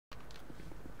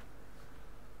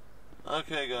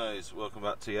Okay guys, welcome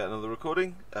back to yet another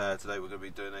recording. Today we're going to be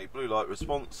doing a blue light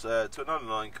response to a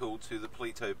 999 call to the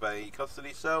Polito Bay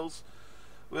custody cells.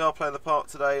 We are playing the part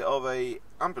today of a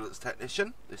ambulance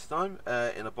technician, this time,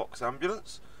 in a box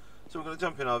ambulance. So we're going to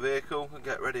jump in our vehicle and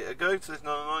get ready to go to this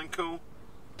 999 call.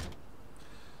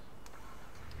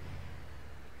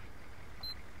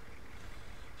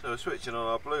 So we're switching on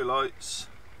our blue lights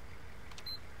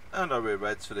and our rear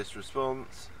reds for this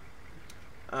response.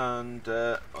 And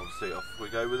obviously off we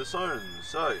go with the sirens.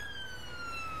 So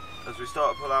as we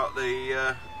start to pull out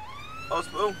the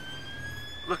hospital,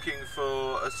 looking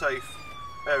for a safe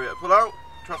area to pull out.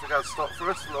 Traffic has stopped for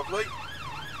us, lovely.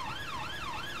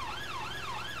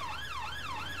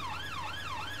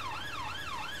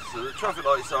 So the traffic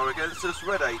lights are against us,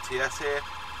 red ATS here,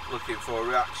 looking for a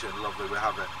reaction, lovely, we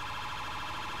have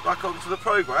it. Back onto the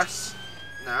progress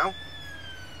now.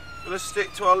 Going to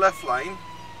stick to our left lane.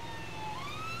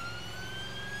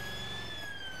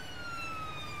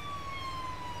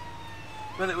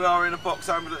 The minute we are in a box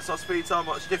ambulance, our speeds are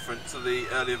much different to the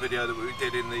earlier video that we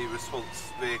did in the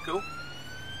response vehicle.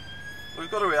 We've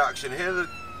got a reaction here. The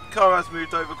car has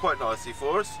moved over quite nicely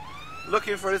for us.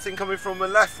 Looking for anything coming from the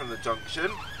left from the junction.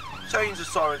 Change the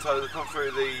siren tone that come through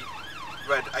the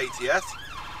red ATS,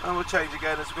 and we'll change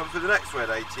again as we come through the next red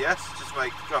ATS, just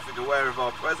make the traffic aware of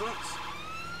our presence.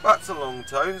 Back to long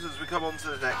tones as we come on to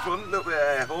the next one. A little bit of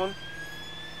air horn.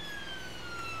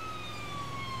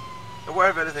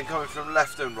 Aware of anything coming from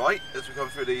left and right as we come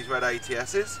through these red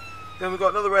ATSs. Then we've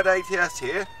got another red ATS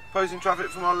here, posing traffic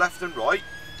from our left and right.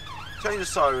 Change the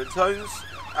siren tones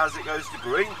as it goes to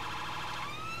green.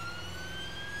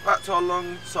 Back to our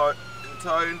long siren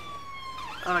tone,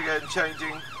 and again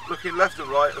changing, looking left and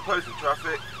right, opposing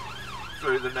traffic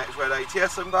through the next red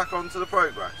ATS and back onto the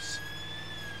progress.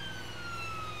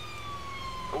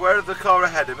 Aware of the car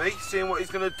ahead of me, seeing what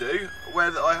he's going to do, aware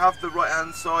that I have the right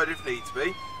hand side if needs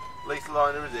be. Least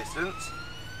line of resistance.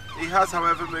 He has,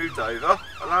 however, moved over,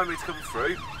 allowing me to come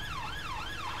through.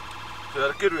 So we had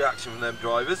a good reaction from them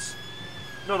drivers.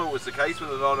 Not always the case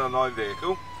with a 999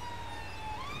 vehicle.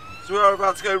 So we are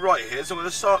about to go right here, so I'm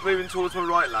going to start moving towards my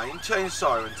right lane, change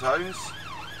siren tones.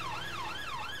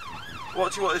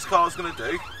 Watching what this car's going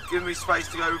to do, giving me space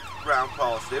to go round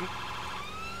past him.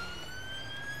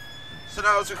 So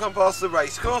now as we come past the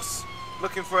race course,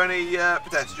 looking for any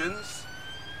pedestrians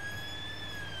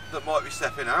that might be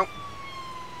stepping out.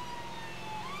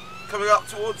 Coming up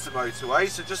towards the motorway,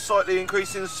 so just slightly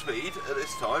increasing the speed at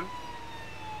this time.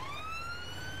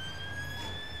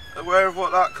 Aware of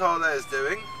what that car there is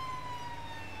doing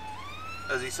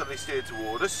as he suddenly steered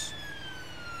toward us.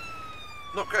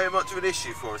 Not creating much of an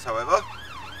issue for us, however.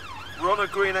 We're on a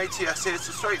green ATS here,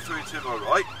 so straight through to my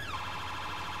right.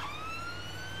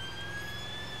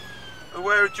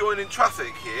 Aware of joining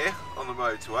traffic here on the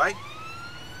motorway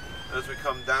as we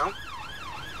come down,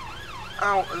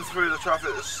 out and through the traffic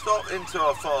that's stopped into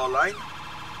our far lane,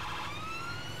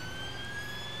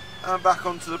 and back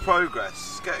onto the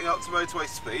progress, getting up to motorway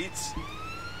speeds.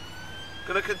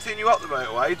 Going to continue up the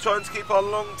motorway, trying to keep our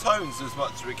long tones as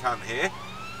much as we can here.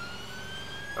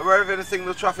 Aware of anything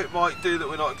the traffic might do that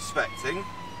we're not expecting.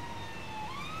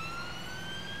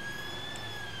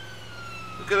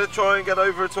 We're going to try and get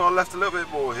over to our left a little bit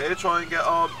more here, try and get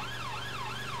our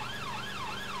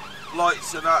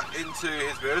lights and that into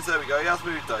his mirrors. There we go, he has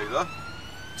moved over.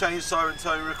 Change siren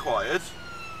tone required.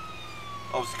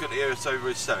 Obviously couldn't hear us over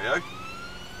his stereo.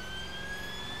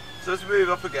 So as we move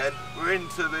up again, we're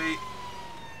into the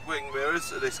wing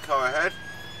mirrors of this car ahead.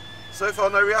 So far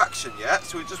no reaction yet,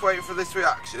 so we're just waiting for this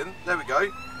reaction. There we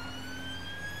go.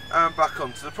 And back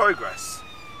onto the progress.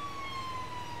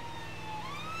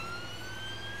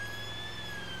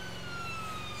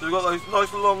 So we've got those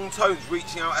nice long tones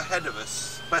reaching out ahead of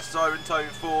us. Best siren tone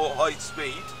for high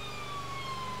speed.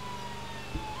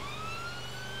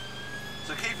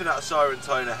 So keeping that siren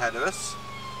tone ahead of us.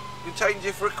 We can change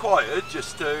if required,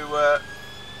 just to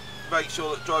make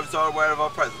sure that drivers are aware of our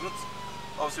presence.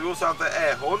 Obviously we also have the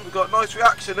air horn. We've got a nice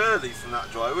reaction early from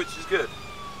that driver, which is good.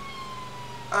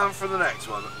 And from the next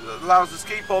one, that allows us to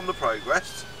keep on the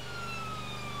progress.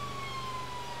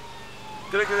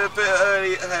 Going to give it a bit of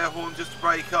early air horn just to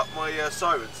break up my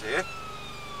sirens here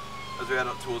as we head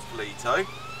up towards Polito.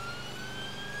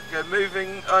 Again,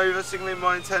 moving over, signalling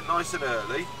my intent nice and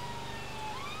early.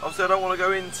 Obviously I don't want to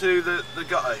go into the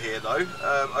gutter here though,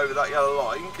 over that yellow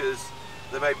line, because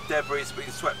there may be debris being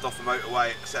swept off the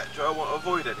motorway, etc. I want to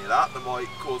avoid any of that. That might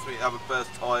cause me to have a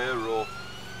burst tyre or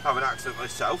have an accident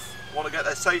myself. I want to get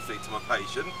there safely to my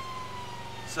patient.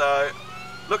 So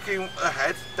looking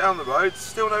ahead, down the road,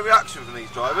 still no reaction from these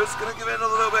drivers. Going to give it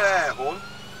another little bit of air horn,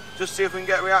 just see if we can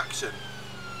get reaction.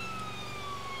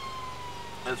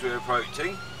 as we're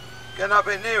approaching. Getting a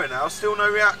bit nearer now, still no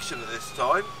reaction at this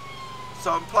time.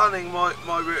 So I'm planning my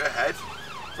route ahead.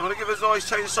 So I'm going to give us a nice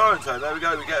change of siren tone. There we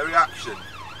go, we get a reaction.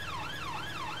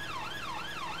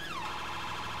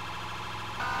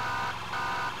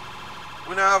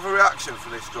 We now have a reaction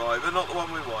from this driver, not the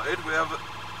one we wanted. We have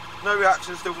no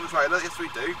reaction still from the trailer. Yes, we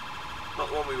do. Not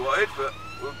the one we wanted, but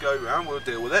we'll go round, we'll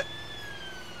deal with it.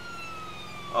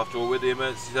 After all, we're the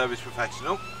emergency service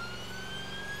professional.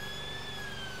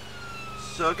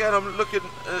 So again, I'm looking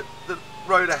at the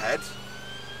road ahead.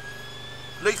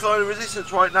 Least line of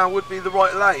resistance right now would be the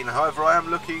right lane. However, I am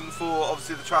looking for,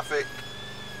 obviously, the traffic,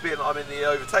 being that I'm in the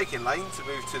overtaking lane, to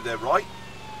move to their right.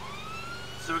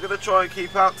 So we're going to try and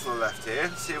keep out to the left here,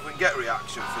 see if we can get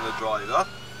reaction from the driver.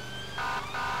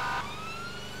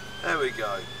 There we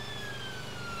go.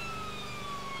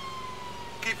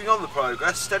 Keeping on the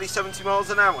progress, steady 70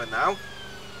 miles an hour now.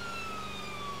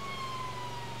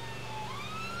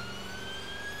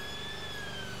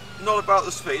 Not about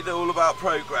the speed, they're all about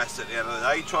progress at the end of the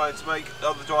day, trying to make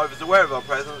other drivers aware of our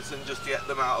presence and just get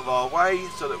them out of our way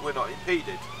so that we're not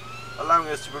impeded, allowing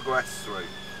us to progress through.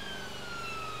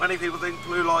 Many people think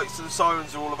blue lights and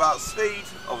sirens are all about speed.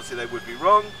 Obviously they would be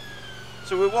wrong.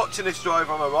 So we're watching this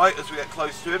driver on the right as we get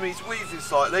close to him. He's weaving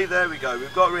slightly. There we go.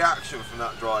 We've got a reaction from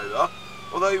that driver.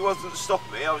 Although he wasn't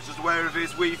stopping me, I was just aware of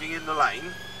his weaving in the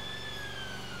lane.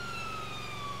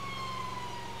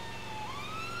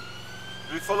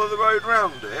 We follow the road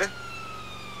round here.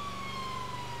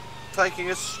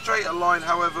 Taking a straighter line,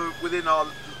 however, within our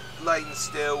lane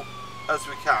still as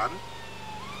we can.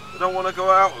 We don't want to go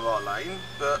out of our lane,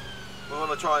 but we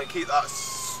want to try and keep that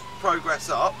progress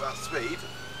up, that speed,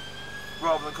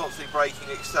 rather than constantly braking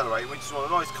and accelerating. We just want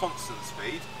a nice constant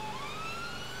speed.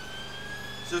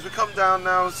 So as we come down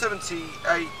now,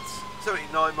 78,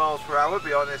 79 miles per hour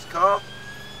behind this car.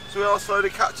 So we are slowly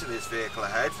catching this vehicle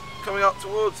ahead, coming up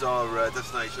towards our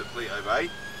destination at Polito Bay,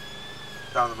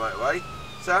 down the motorway.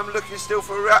 So I'm looking still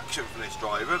for a reaction from this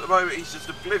driver. At the moment he's just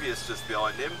oblivious just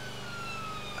behind him,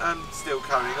 and still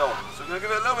carrying on. So I'm going to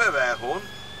give it a little bit of air horn.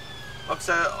 Like I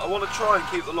say, I want to try and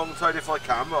keep the long tone if I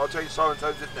can, but I'll change siren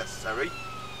tones if necessary.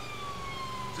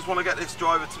 Just want to get this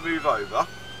driver to move over.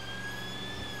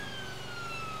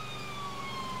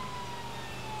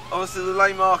 Obviously the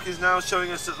lane mark is now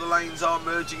showing us that the lanes are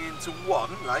merging into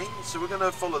one lane, so we're going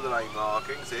to follow the lane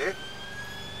markings here.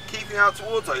 Keeping out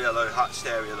towards our yellow hatched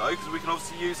area though, because we can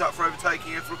obviously use that for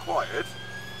overtaking if required.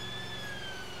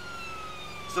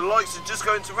 So the lights are just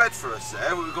going to red for us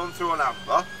there, we've gone through on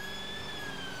amber.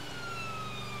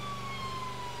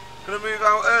 Going to move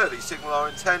out early, signal our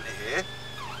intent here.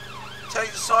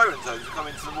 Change the siren tones to come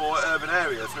into the more urban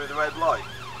area through the red light.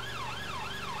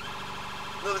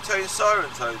 Another change of siren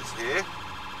tones here,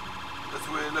 as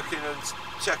we're looking and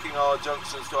checking our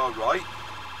junctions to our right.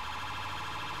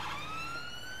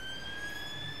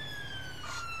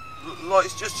 The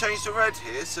lights just changed to red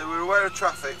here, so we're aware of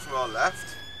traffic from our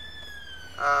left.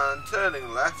 And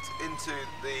turning left into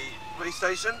the police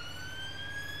station.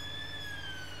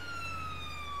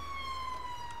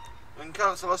 We can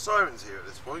cancel our sirens here at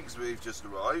this point because we've just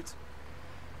arrived.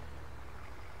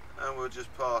 And we'll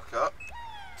just park up,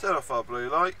 turn off our blue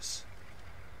lights,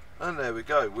 and there we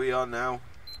go. We are now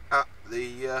at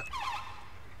the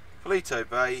Polito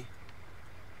Bay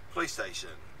police station.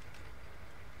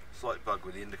 Slight bug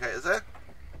with the indicators there.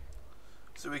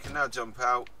 So we can now jump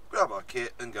out, grab our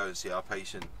kit and go and see our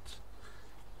patient.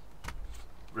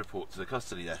 Report to the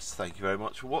custody desk. Thank you very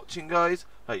much for watching, guys.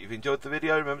 Hope you've enjoyed the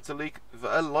video. Remember to leave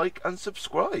a like and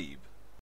subscribe.